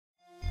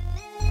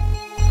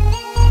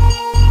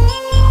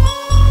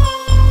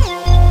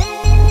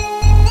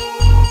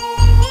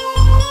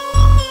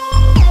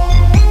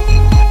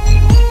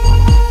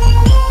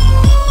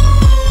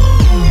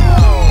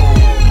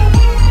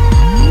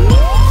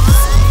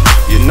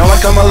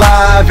like I'm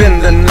alive in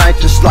the night,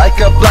 just like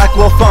a black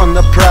wolf on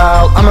the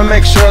prowl. I'ma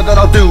make sure that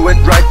I'll do it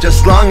right,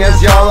 just long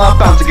as y'all are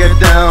bound to get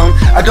down.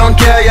 I don't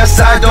care, yes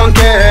I don't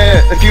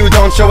care, if you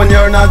don't show when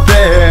you're not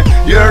there.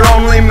 You're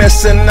only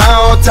missing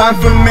out, time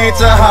for me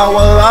to howl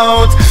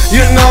out.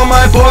 You know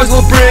my boys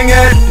will bring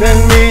it, and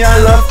me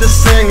I love to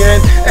sing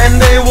it,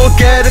 and they will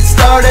get it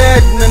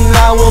started, and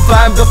I will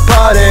vibe the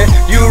party.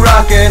 You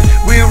rock it,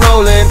 we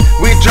roll it,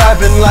 we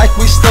driving like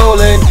we stole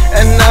it,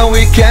 and now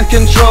we can't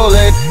control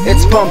it.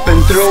 It's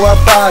pumping through our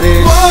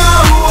bodies. Whoa,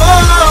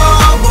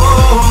 whoa,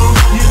 whoa.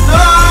 You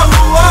know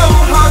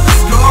how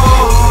this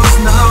goes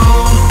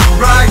now.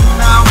 Right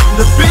now,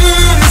 the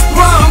beat is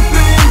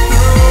pumping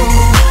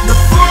through, the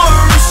floor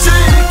is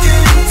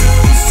shaking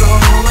too. So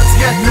let's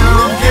get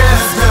down,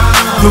 get down.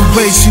 The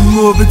way she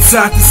moving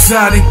side to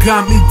side and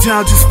got me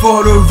down just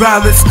for the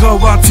ride. Let's go,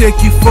 I'll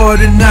take you for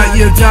the night.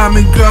 You're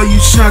diamond girl, you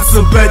shine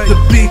so bright. The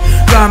beat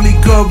got me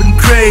going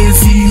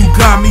crazy, you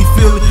got me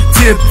feeling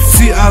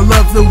tipsy. I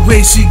love the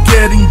way she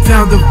getting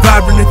down, the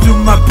vibe running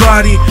through my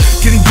body,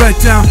 getting right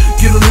down,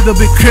 get a little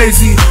bit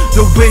crazy.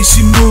 The way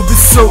she move is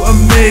so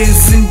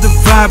amazing, the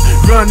vibe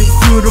running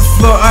through the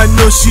floor. I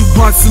know she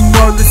wants some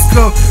more, let's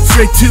go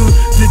straight to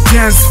the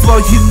dance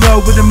floor. You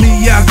know what I mean,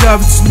 yeah, I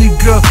love it, you need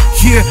girl,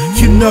 yeah,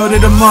 you know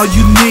that I'm all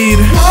you need.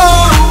 Whoa,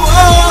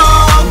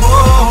 whoa,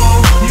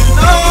 whoa. You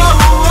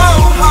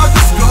know how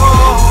this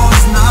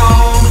goes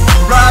now.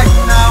 Right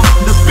now,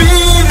 the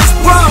beat is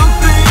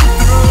pumping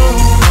through,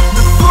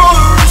 the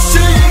floor is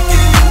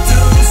shaking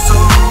too. So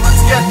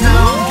let's get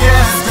down,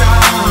 get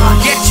down.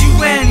 I'll get you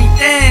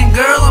anything,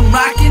 girl. I'm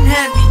rocking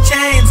heavy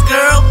chains,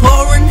 girl.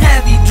 Pouring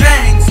heavy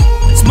drinks,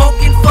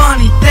 smoking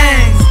funny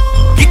things.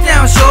 Get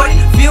down, shorty,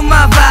 feel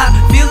my vibe,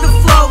 feel the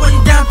flow when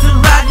you're down to the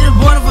ride. You're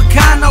one of a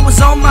kind, always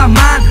on my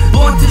mind.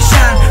 Born to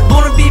shine,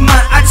 born to be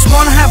mine. I just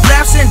wanna have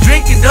laughs and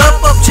drink it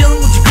up.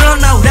 Chilling with your girl,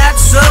 now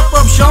that's up.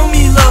 Show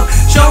me love,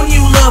 showing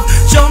you love.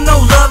 Show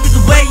no love,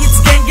 either way it's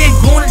gang,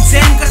 going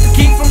insane. Got the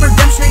king from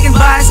redemption, they can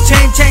buy his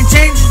chain, change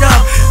it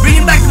up.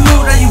 Bringing back the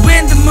mood, are you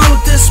in the mood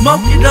to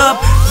smoke it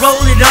up? Roll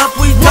it up,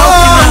 we dope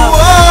it up.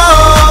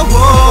 Whoa,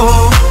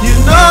 whoa. You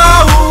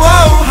know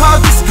how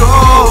this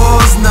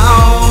goes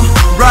now.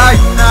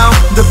 Right now,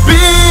 the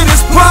beat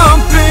is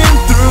pumping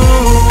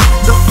through,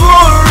 the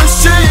floor is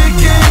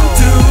shaking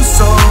too.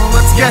 So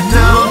let's get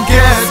down,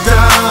 get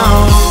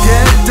down.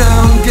 Get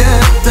down,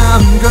 get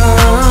down,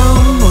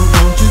 girl.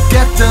 Won't you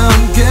get down,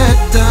 girl?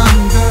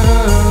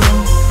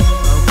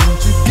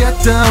 Won't you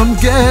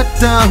get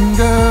down,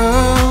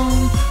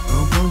 girl?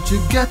 Won't you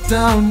get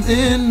down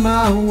in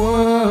my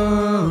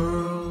world?